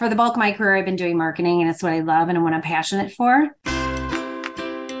For the bulk of my career, I've been doing marketing, and it's what I love and what I'm passionate for.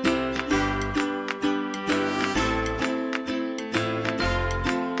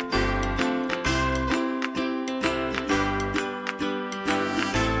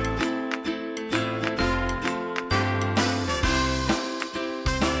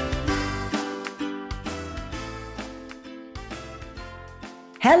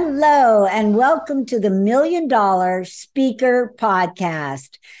 Hello, and welcome to the $1 Million Speaker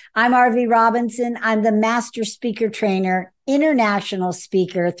Podcast. I'm RV Robinson. I'm the master speaker trainer, international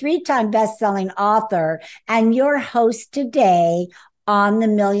speaker, 3-time best-selling author, and your host today on the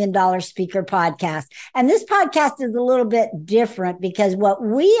 $1 Million Speaker Podcast. And this podcast is a little bit different because what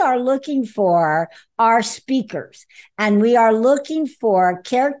we are looking for are speakers, and we are looking for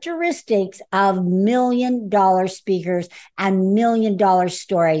characteristics of $1 million speakers and $1 million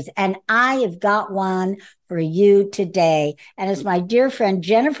stories. And I have got one for you today. And it's my dear friend,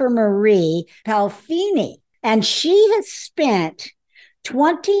 Jennifer Marie Pelfini. And she has spent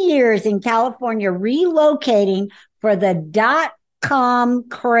 20 years in California relocating for the .com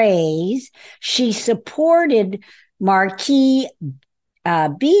craze. She supported marquee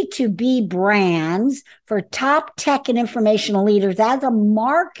B2B brands for top tech and informational leaders as a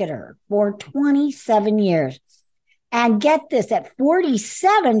marketer for 27 years. And get this, at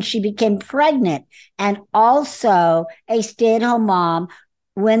 47, she became pregnant and also a stay-at-home mom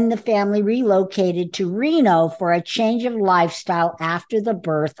when the family relocated to Reno for a change of lifestyle after the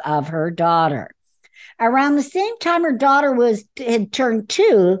birth of her daughter. Around the same time her daughter had turned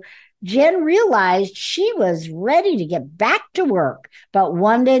 2, Jen realized she was ready to get back to work, but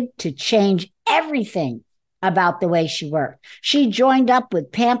wanted to change everything about the way she worked. She joined up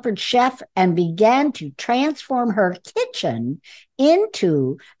with Pampered Chef and began to transform her kitchen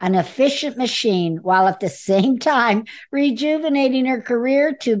into an efficient machine, while at the same time rejuvenating her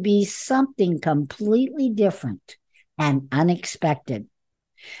career to be something completely different and unexpected.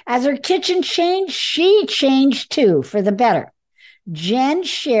 As her kitchen changed, she changed too, for the better. Jen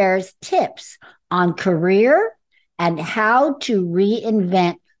shares tips on career and how to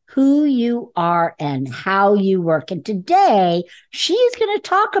reinvent who you are and how you work. And today, she's going to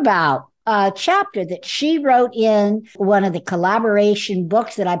talk about a chapter that she wrote in one of the collaboration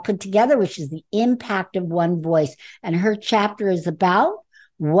books that I put together, which is The Impact of One Voice. And her chapter is about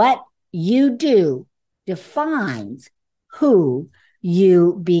what you do defines who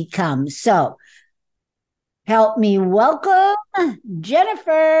you become. So help me welcome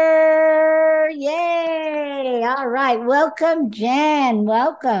Jennifer. Yay. All right. Welcome, Jen.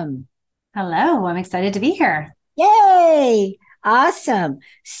 Welcome. Hello, I'm excited to be here. Yay. Awesome.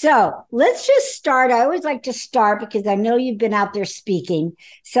 So let's just start. I always like to start because I know you've been out there speaking.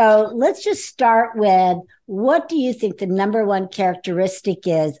 So let's just start with, what do you think the number one characteristic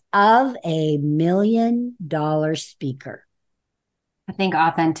is of a $1 million speaker? I think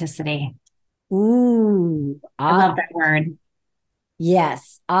authenticity. Ooh, I love that word.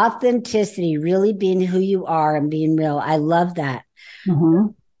 Yes, authenticity, really being who you are and being real. I love that. Mm-hmm.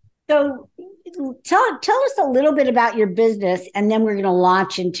 So tell us a little bit about your business, and then we're going to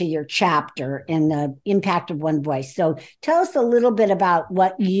launch into your chapter in the Impact of One Voice. So tell us a little bit about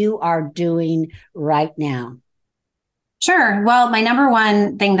what you are doing right now. Sure. Well, my number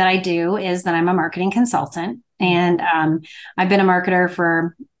one thing that I do is that I'm a marketing consultant, and I've been a marketer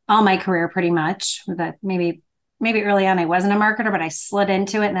for all my career pretty much. That maybe early on I wasn't a marketer, but I slid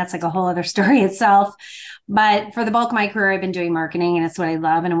into it, and that's like a whole other story itself. But for the bulk of my career, I've been doing marketing, and it's what I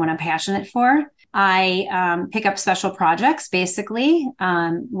love and what I'm passionate for. I pick up special projects, basically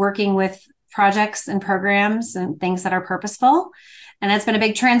working with projects and programs and things that are purposeful. And that's been a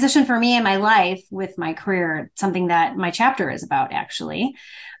big transition for me in my life with my career, something that my chapter is about, actually.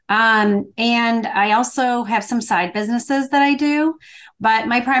 And I also have some side businesses that I do, but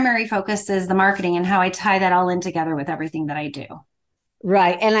my primary focus is the marketing and how I tie that all in together with everything that I do.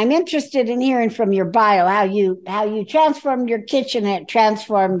 Right. And I'm interested in hearing from your bio how you transformed your kitchen and it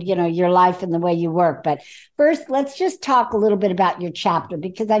transformed, your life and the way you work. But first, let's just talk a little bit about your chapter,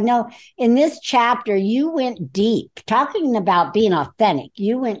 because I know in this chapter you went deep, talking about being authentic.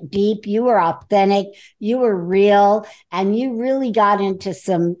 You went deep, you were authentic, you were real, and you really got into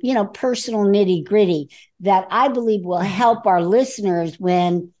some, personal nitty-gritty that I believe will help our listeners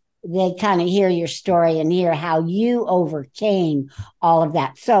when they kind of hear your story and hear how you overcame all of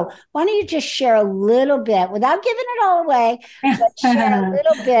that. So why don't you just share a little bit, without giving it all away, but share a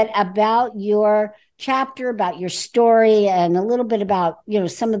little bit about your chapter, about your story, and a little bit about,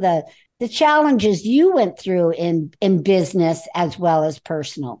 some of the challenges you went through in business as well as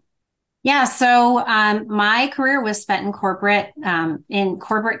personal. Yeah, so my career was spent in corporate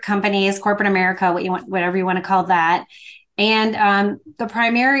companies, corporate America, what you want, whatever you want to call that. And the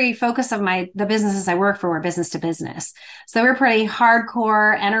primary focus of the businesses I work for were business to business. So we're pretty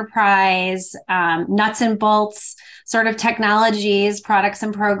hardcore enterprise, nuts and bolts sort of technologies, products,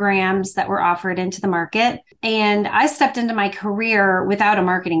 and programs that were offered into the market. And I stepped into my career without a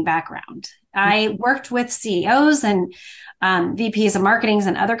marketing background. I worked with CEOs and VPs of marketings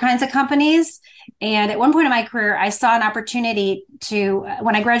and other kinds of companies. And at one point in my career, I saw an opportunity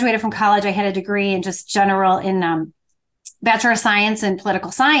when I graduated from college, I had a degree in just general in Bachelor of Science in political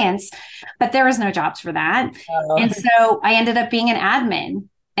science, but there was no jobs for that. Oh. And so I ended up being an admin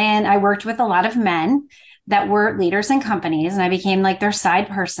and I worked with a lot of men that were leaders in companies and I became like their side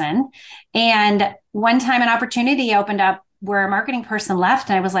person. And one time an opportunity opened up where a marketing person left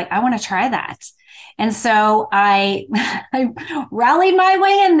and I was like, I want to try that. And so I, I rallied my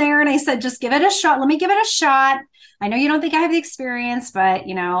way in there and I said, just give it a shot. Let me give it a shot. I know you don't think I have the experience, but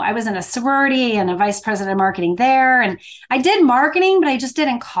I was in a sorority and a vice president of marketing there. And I did marketing, but I just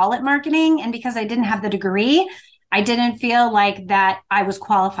didn't call it marketing. And because I didn't have the degree, I didn't feel like that I was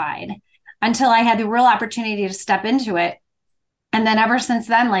qualified until I had the real opportunity to step into it. And then ever since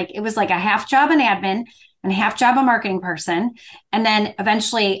then, like it was like a half job in admin and a half job a marketing person. And then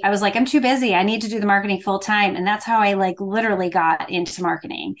eventually I was like, I'm too busy. I need to do the marketing full time. And that's how I like literally got into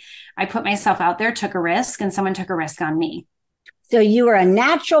marketing. I put myself out there, took a risk, and someone took a risk on me. So you were a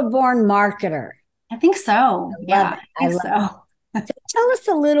natural born marketer. I think so. I love Yeah, it. I I think love it. so. So tell us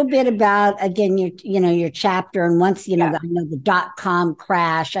a little bit about again your chapter and once Yeah. the dot-com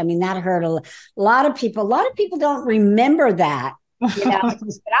crash. I mean that hurt a lot of people. A lot of people don't remember that. You know,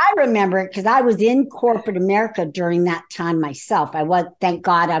 but I remember it because I was in corporate America during that time myself. I was, thank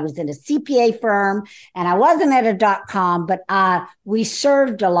God, I was in a CPA firm and I wasn't at a dot com, but we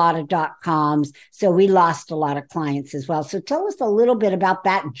served a lot of dot coms, so we lost a lot of clients as well. So tell us a little bit about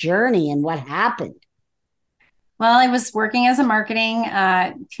that journey and what happened. Well, I was working as a marketing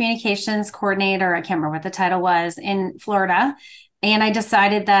communications coordinator. I can't remember what the title was in Florida. And I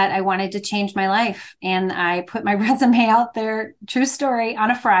decided that I wanted to change my life. And I put my resume out there, true story, on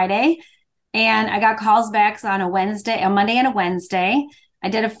a Friday. And I got calls back on a Monday and a Wednesday. I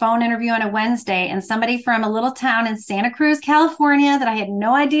did a phone interview on a Wednesday, and somebody from a little town in Santa Cruz, California, that I had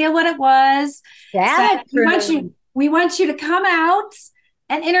no idea what it was, said, Santa Cruz. we want you to come out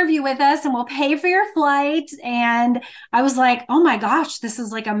and interview with us and we'll pay for your flight. And I was like, oh my gosh, this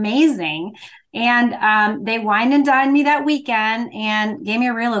is like amazing. And they wined and dined me that weekend and gave me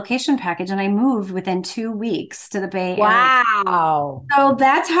a relocation package. And I moved within 2 weeks to the Bay Area. Wow. So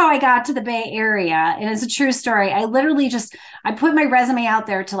that's how I got to the Bay Area. And it's a true story. I put my resume out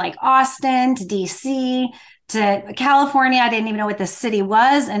there to like Austin, to DC, to California. I didn't even know what the city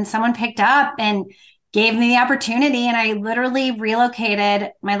was. And someone picked up and gave me the opportunity. And I literally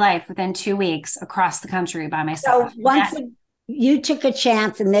relocated my life within 2 weeks across the country by So myself. once you took a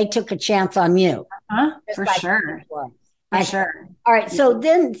chance and they took a chance on you, just For like sure. before. For sure. All right. So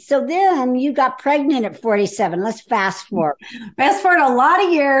then you got pregnant at 47. Let's fast forward. Fast forward a lot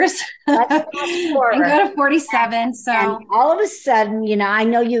of years Let's fast and forward. go to 47. And So all of a sudden, I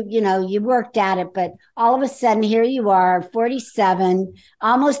know you worked at it, but all of a sudden here you are, 47,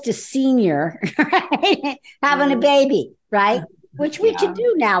 almost a senior, right? Having a baby, right? Which we can yeah.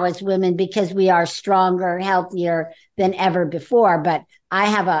 do now as women because we are stronger, healthier than ever before. But I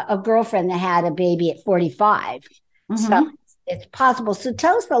have a girlfriend that had a baby at 45. So Mm-hmm. it's possible. So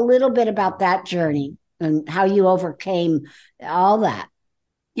tell us a little bit about that journey and how you overcame all that.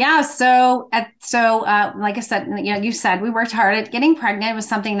 Yeah. Like I said, you said we worked hard at getting pregnant. It was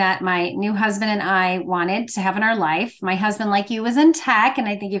something that my new husband and I wanted to have in our life. My husband, like you, was in tech, and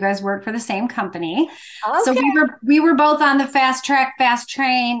I think you guys worked for the same company. So Okay. we were both on the fast track, fast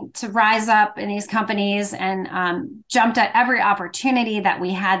train to rise up in these companies, and jumped at every opportunity that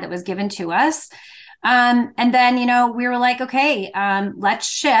we had that was given to us. And then, we were like, okay, let's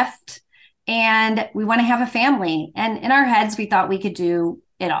shift. And we want to have a family. And in our heads, we thought we could do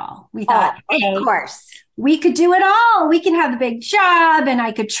it all. We Oh, thought, of hey, course. we could do it all. We can have the big job and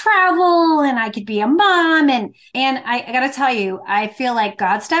I could travel and I could be a mom. And I got to tell you, I feel like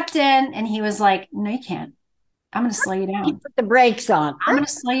God stepped in and he was like, no, you can't. I'm going to slow you You down. put the brakes on. I'm going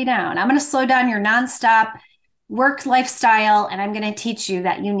to slow you down. I'm going to slow down your nonstop work lifestyle. And I'm going to teach you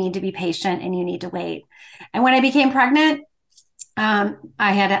that you need to be patient and you need to wait. And when I became pregnant, I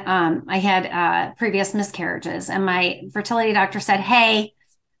had previous miscarriages, and my fertility doctor said, "Hey,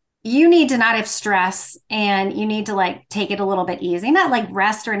 you need to not have stress, and you need to like take it a little bit easy, not like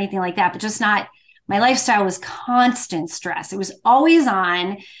rest or anything like that, but just not my lifestyle was constant stress. It was always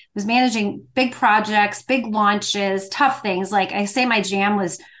on. It was managing big projects, big launches, tough things. Like I say, my jam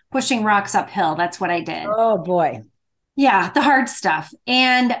was pushing rocks uphill. That's what I did. Oh boy. Yeah, the hard stuff.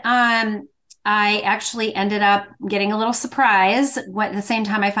 And I actually ended up getting a little surprise. At the same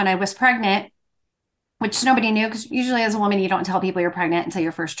time I found I was pregnant, which nobody knew because usually as a woman, you don't tell people you're pregnant until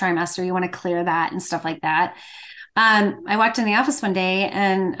your first trimester. You want to clear that and stuff like that. I walked in the office one day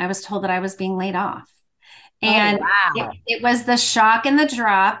and I was told that I was being laid off. Oh And wow. it was the shock and the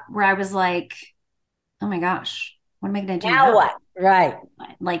drop where I was like, oh my gosh, what am I going to do Now now? what? Right.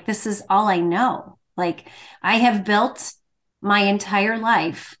 Like, this is all I know. Like, I have built my entire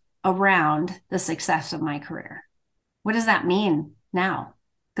life around the success of my career. What does that mean now?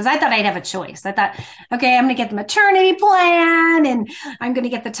 Because I thought I'd have a choice. I thought, okay, I'm going to get the maternity plan and I'm going to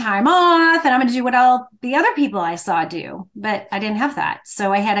get the time off and I'm going to do what all the other people I saw do. But I didn't have that.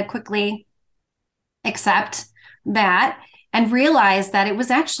 So I had to quickly accept that and realize that it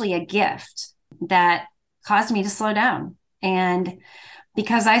was actually a gift that caused me to slow down. And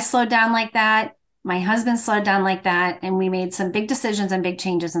because I slowed down like that, my husband slowed down like that, and we made some big decisions and big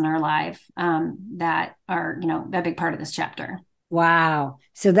changes in our life that are, a big part of this chapter. Wow.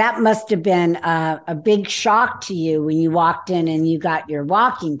 So that must have been a big shock to you when you walked in and you got your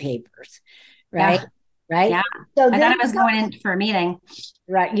walking papers, right? Yeah, Right. yeah. So I thought then, I was going in for a meeting.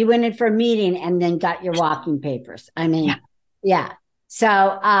 right, you went in for a meeting and then got your walking papers. I Yeah. mean, yeah.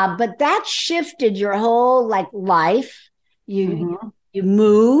 So, but that shifted your whole like life. You Mm-hmm. you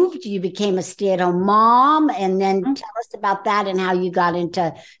moved, you became a stay-at-home mom, and then tell us about that and how you got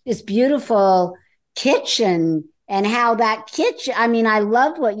into this beautiful kitchen and how that kitchen, I mean, I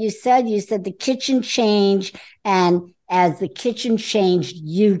love what you said. You said the kitchen changed, and as the kitchen changed,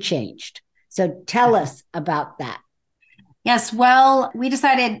 you changed. So tell us about that. Yes. Well, we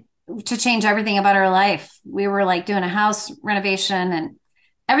decided to change everything about our life. We were like doing a house renovation and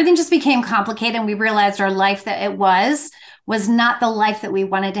everything just became complicated. And we realized our life that it was not the life that we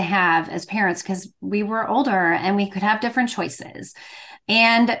wanted to have as parents because we were older and we could have different choices.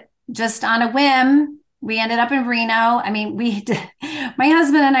 And just on a whim, we ended up in Reno. I mean, my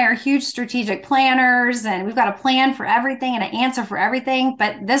husband and I are huge strategic planners and we've got a plan for everything and an answer for everything.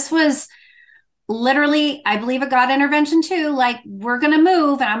 But this was literally, I believe, a God intervention too. Like, we're going to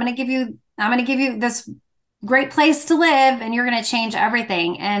move and I'm going to give you this great place to live and you're going to change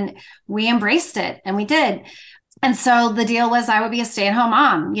everything. And we embraced it and we did. And so the deal was I would be a stay-at-home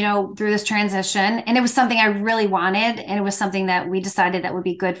mom, through this transition. And it was something I really wanted. And it was something that we decided that would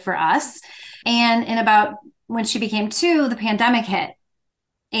be good for us. And in about when she became 2, the pandemic hit.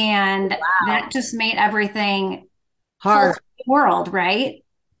 And that Wow. just made everything whole Hard. world, right?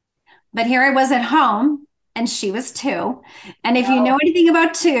 But here I was at home and she was 2. And if you know anything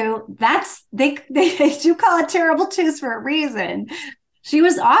about 2, they do call it terrible twos for a reason. She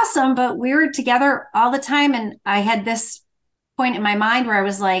was awesome, but we were together all the time. And I had this point in my mind where I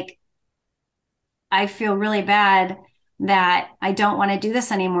was like, I feel really bad that I don't want to do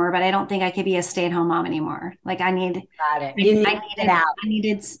this anymore, but I don't think I could be a stay-at-home mom anymore. Like Got it. You need to get out.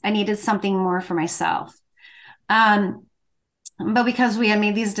 I needed something more for myself. Um, but because we had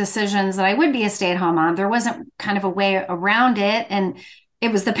made these decisions that I would be a stay-at-home mom, there wasn't kind of a way around it. And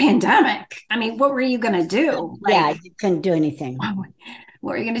it was the pandemic. I mean, what were you going to do? Yeah, Like, you couldn't do anything.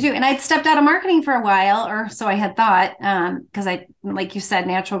 what are you going to do? And I'd stepped out of marketing for a while, or so I had thought, because like you said,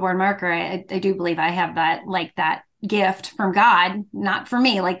 natural born marketer, I do believe I have that gift from God, not for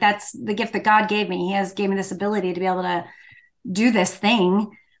me. Like, that's the gift that God gave me. He has gave me this ability to be able to do this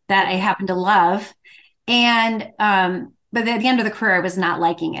thing that I happen to love. And, but at the end of the career, I was not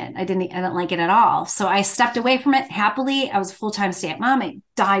liking it. I didn't like it at all. So I stepped away from it happily. I was a full-time stay-at-home mom. I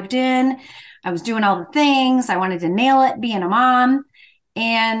dived in. I was doing all the things. I wanted to nail it, being a mom.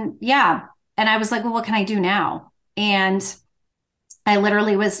 And yeah. And I was like, well, what can I do now? And I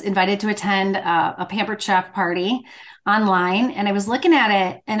literally was invited to attend a Pampered Chef party online, and I was looking at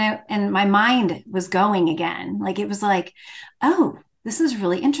it, and my mind was going again. Like, it was like, oh, this is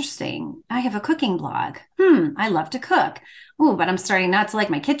really interesting. I have a cooking blog. I love to cook. Oh, but I'm starting not to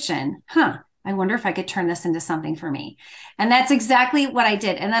like my kitchen. I wonder if I could turn this into something for me. And that's exactly what I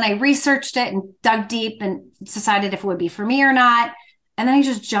did. And then I researched it and dug deep and decided if it would be for me or not. And then I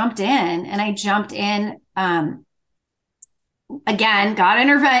just jumped in, and I jumped in. Again, God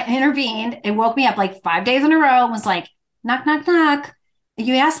intervened and woke me up like 5 days in a row and was like, knock, knock, knock.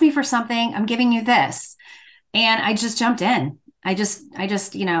 You asked me for something. I'm giving you this. And I just jumped in. I just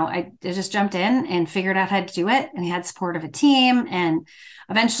jumped in and figured out how to do it and had support of a team and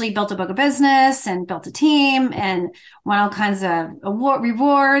eventually built a book of business and built a team and won all kinds of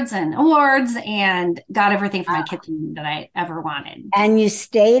rewards and awards and got everything for my kitchen that I ever wanted. And you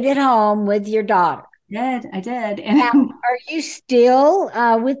stayed at home with your daughter. I did. Now, And are you still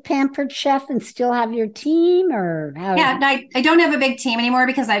with Pampered Chef and still have your team, or how is yeah, it? I don't have a big team anymore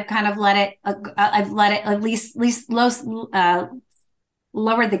because I've kind of let it, I've let it at least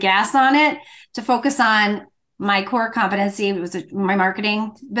lowered the gas on it to focus on my core competency. It was my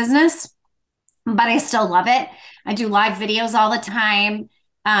marketing business, but I still love it. I do live videos all the time.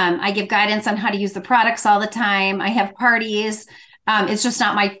 I give guidance on how to use the products all the time. I have parties. It's just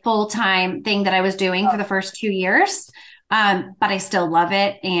not my full time thing that I was doing for the first 2 years. But I still love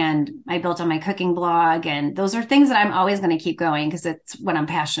it. And I built on my cooking blog. And those are things that I'm always going to keep going because it's what I'm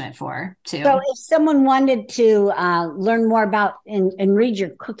passionate for So, too. if someone wanted to learn more about and read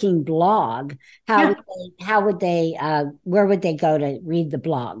your cooking blog, Yeah. where would they go to read the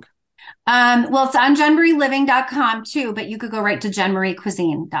blog? Well, it's on jenmarieliving.com too, but you could go right to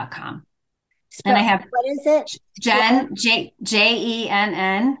jenmariecuisine.com. And I Spell, have what is it? Jen,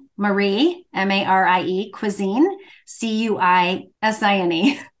 Jenn, Marie, Marie, cuisine,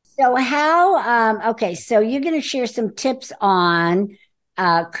 Cuisine. So okay, so you're going to share some tips on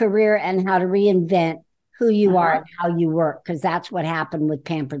career and how to reinvent who you are Uh-huh. and how you work, because that's what happened with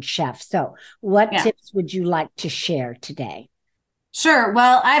Pampered Chef. So what Yeah. tips would you like to share today? Sure.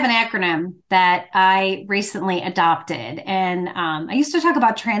 Well, I have an acronym that I recently adopted. And I used to talk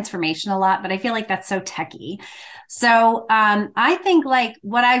about transformation a lot, but I feel like that's so techy. So I think like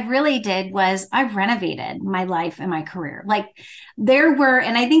what I really did was I renovated my life and my career. Like there were,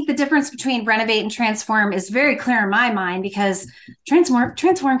 and I think the difference between renovate and transform is very clear in my mind because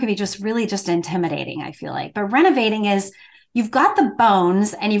transform can be just really just intimidating, I feel like. But renovating is you've got the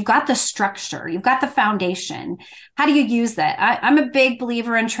bones and you've got the structure, you've got the foundation. How do you use that? I'm a big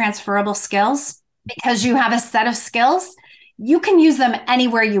believer in transferable skills because you have a set of skills. You can use them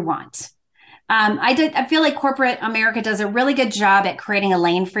anywhere you want. I feel like corporate America does a really good job at creating a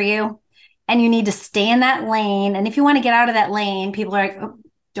lane for you, and you need to stay in that lane. And if you want to get out of that lane, people are like, oh,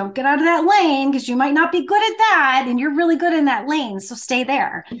 don't get out of that lane because you might not be good at that, and you're really good in that lane. So stay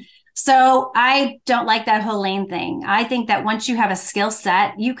there. So I don't like that whole lane thing. I think that once you have a skill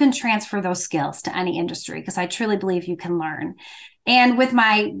set, you can transfer those skills to any industry because I truly believe you can learn. And with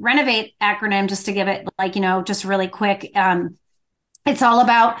my Renovate acronym, just to give it like, just really quick, it's all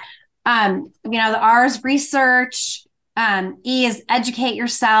about, the R is research, E is educate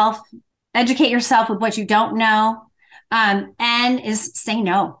yourself with what you don't know. N is say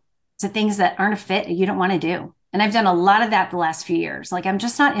no to things that aren't a fit you don't want to do. And I've done a lot of that the last few years. Like I'm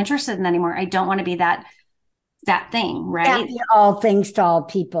just not interested in anymore. I don't want to be that thing, Can't right? be all things to all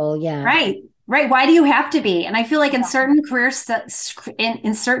people. Yeah. Right. Right. Why do you have to be? And I feel like in certain careers,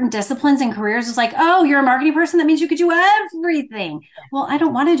 in certain disciplines and careers, it's like, oh, you're a marketing person. That means you could do everything. Well, I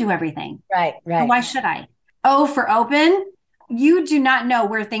don't want to do everything. Right, So right. why should I? O for open. You do not know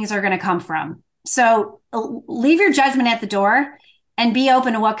where things are going to come from. So leave your judgment at the door and be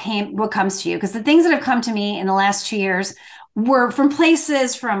open to what comes to you. Because the things that have come to me in the last 2 years were from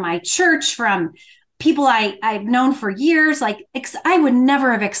places, from my church, from people I've known for years. Like I would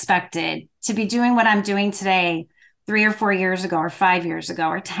never have expected to be doing what I'm doing today 3 or 4 years ago, or 5 years ago,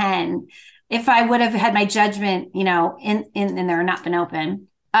 or 10, if I would have had my judgment, in there and not been open.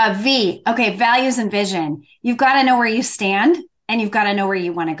 V, okay, values and vision. You've got to know where you stand and you've got to know where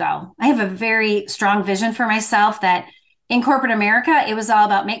you want to go. I have a very strong vision for myself that in corporate America, it was all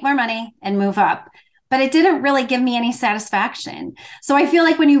about make more money and move up. But it didn't really give me any satisfaction. So I feel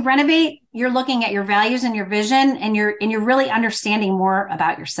like when you renovate, you're looking at your values and your vision, and you're really understanding more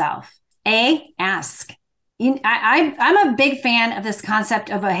about yourself. Ask. I'm a big fan of this concept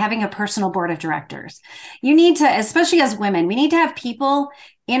of having a personal board of directors. You need to, especially as women, we need to have people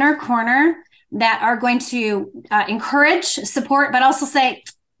in our corner that are going to encourage, support, but also say,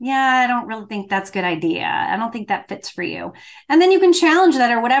 yeah, I don't really think that's a good idea. I don't think that fits for you. And then you can challenge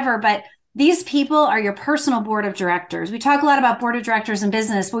that or whatever. But these people are your personal board of directors. We talk a lot about board of directors in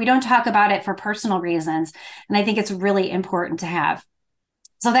business, but we don't talk about it for personal reasons. And I think it's really important to have.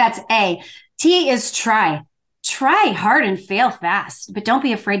 So that's A. T is try. Try hard and fail fast, but don't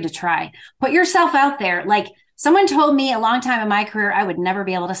be afraid to try. Put yourself out there. Like someone told me a long time in my career, I would never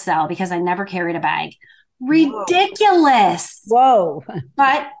be able to sell because I never carried a bag. Whoa. Ridiculous. Whoa.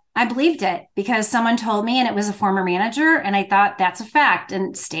 But I believed it because someone told me and it was a former manager. And I thought that's a fact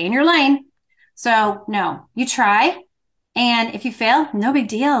and stay in your lane. So, no, you try. And if you fail, no big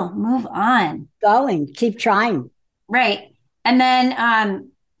deal. Move on. Going. Keep trying. Right. And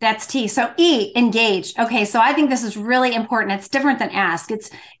then That's T. So E, engage. Okay, so I think this is really important. It's different than ask. It's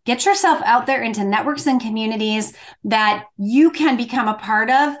get yourself out there into networks and communities that you can become a part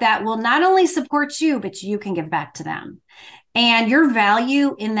of that will not only support you, but you can give back to them. And your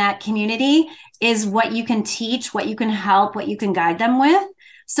value in that community is what you can teach, what you can help, what you can guide them with.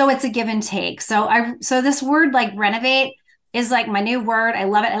 So it's a give and take. So this word like renovate is like my new word. I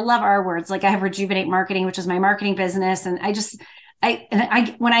love it. I love our words. Like I have Rejuvenate Marketing, which is my marketing business. And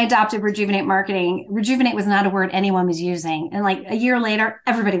when I adopted Rejuvenate Marketing, Rejuvenate was not a word anyone was using. And like a year later,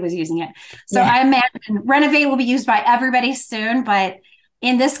 everybody was using it. So Yeah. I imagine renovate will be used by everybody soon. But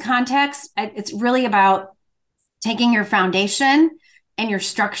in this context, it's really about taking your foundation and your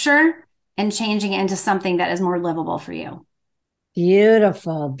structure and changing it into something that is more livable for you.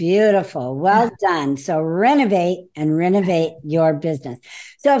 Beautiful, beautiful. Well done. So renovate and renovate your business.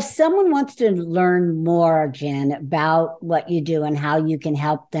 So if someone wants to learn more, Jen, about what you do and how you can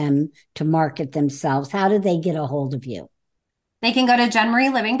help them to market themselves, how do they get a hold of you? They can go to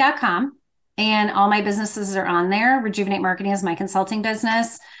jenmarieliving.com and all my businesses are on there. Rejuvenate Marketing is my consulting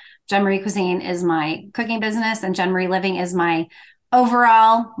business. Jen Marie Cuisine is my cooking business, and Jen Marie Living is my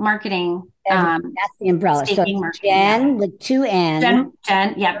overall marketing. That's the umbrella. So Speaking marketing, yeah. Jen with two N's.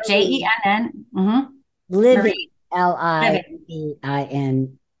 Yep, Jenn. Mm-hmm. Living, Marie Living.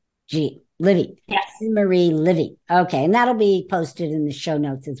 Living. Living. Yes, Marie Living. Okay. And that'll be posted in the show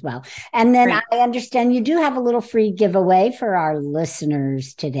notes as well. And then great. I understand you do have a little free giveaway for our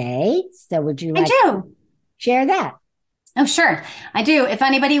listeners today. So would you I like to do. share that? Oh, sure. I do. If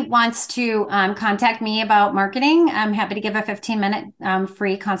anybody wants to contact me about marketing, I'm happy to give a 15-minute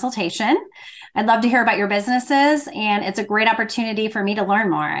free consultation. I'd love to hear about your businesses, and it's a great opportunity for me to learn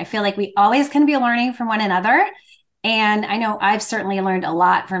more. I feel like we always can be learning from one another. And I know I've certainly learned a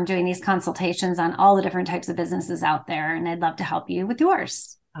lot from doing these consultations on all the different types of businesses out there, and I'd love to help you with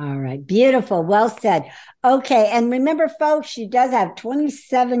yours. All right. Beautiful. Well said. Okay. And remember, folks, she does have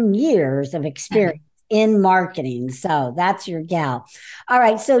 27 years of experience in marketing. So that's your gal. All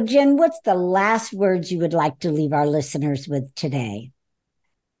right. So, Jen, what's the last words you would like to leave our listeners with today?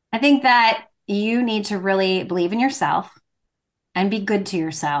 I think that you need to really believe in yourself and be good to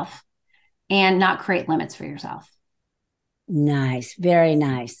yourself and not create limits for yourself. Nice. Very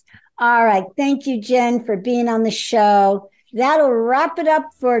nice. All right. Thank you, Jen, for being on the show. That'll wrap it up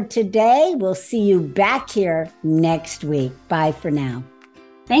for today. We'll see you back here next week. Bye for now.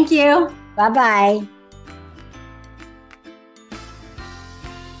 Thank you. Bye bye.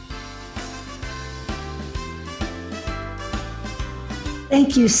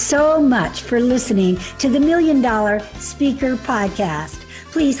 Thank you so much for listening to the Million Dollar Speaker Podcast.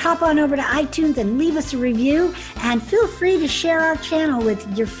 Please hop on over to iTunes and leave us a review, and feel free to share our channel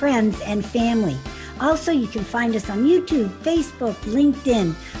with your friends and family. Also, you can find us on YouTube, Facebook,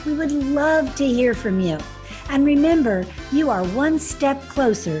 LinkedIn. We would love to hear from you. And remember, you are one step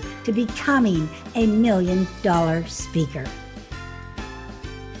closer to becoming a $1 million speaker.